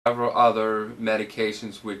several other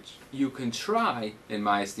medications which you can try in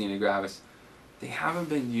myasthenia gravis. They haven't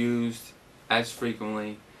been used as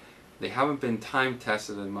frequently. They haven't been time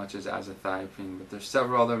tested as much as azathioprine, but there's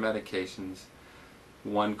several other medications.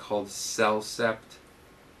 One called Cellcept,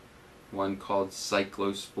 one called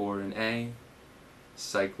cyclosporin A,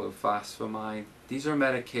 cyclophosphamide. These are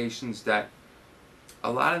medications that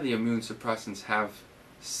a lot of the immune suppressants have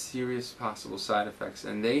serious possible side effects,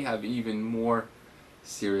 and they have even more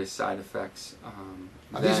serious side effects.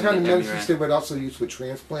 Are these kind of medicines they would also use for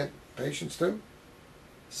transplant patients too?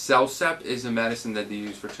 Cellcept is a medicine that they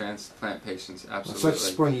use for transplant patients, absolutely.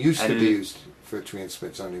 Cyclosporin used to be used for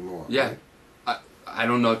transplants anymore. Yeah. Right? I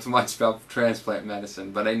don't know too much about transplant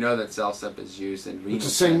medicine, but I know that Cellcept is used in renal It's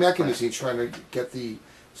the same transplant. mechanism. You're trying to get the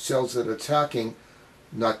cells that are attacking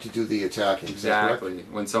not to do the attacking. Exactly.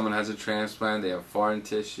 When someone has a transplant, they have foreign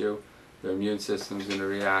tissue, their immune system's going to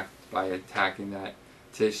react by attacking that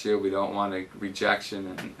tissue. We don't want a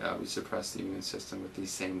rejection, and we suppress the immune system with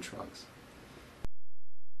these same drugs.